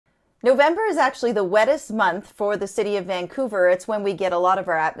November is actually the wettest month for the city of Vancouver. It's when we get a lot of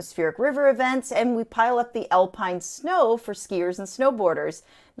our atmospheric river events and we pile up the alpine snow for skiers and snowboarders.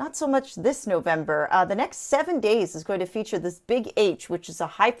 Not so much this November. The next 7 days is going to feature this big H, which is a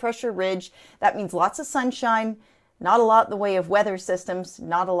high pressure ridge. That means lots of sunshine, not a lot in the way of weather systems,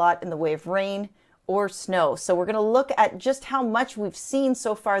 not a lot in the way of rain or snow. So we're going to look at just how much we've seen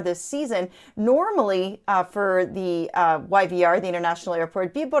so far this season. Normally for the YVR, the International Airport,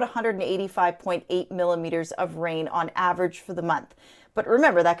 it'd be about 185.8 millimeters of rain on average for the month. But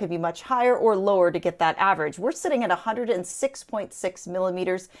remember, that could be much higher or lower to get that average. We're sitting at 106.6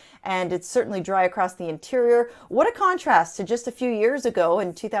 millimeters, and it's certainly dry across the interior. What a contrast to just a few years ago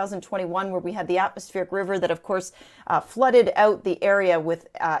in 2021, where we had the atmospheric river that, of course, flooded out the area with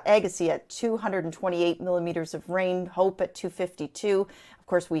Agassiz at 228 millimeters of rain, Hope at 252. Of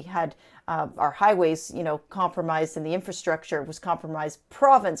course, we had our highways, compromised, and the infrastructure was compromised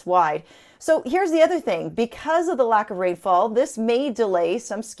province-wide. So here's the other thing. Because of the lack of rainfall, this may delay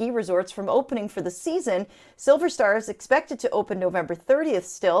some ski resorts from opening for the season. Silver Star is expected to open November 30th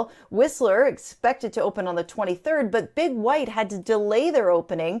still. Whistler expected to open on the 23rd, but Big White had to delay their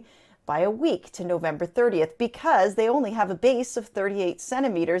opening by a week to November 30th because they only have a base of 38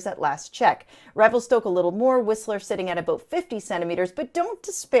 centimeters at last check. Revelstoke a little more, Whistler sitting at about 50 centimeters, but don't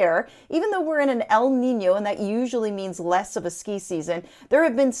despair. Even though we're in an El Nino, and that usually means less of a ski season, there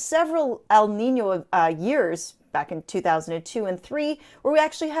have been several El Nino years back in 2002 and 3 where we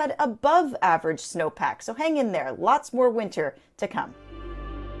actually had above average snowpack. So hang in there, lots more winter to come.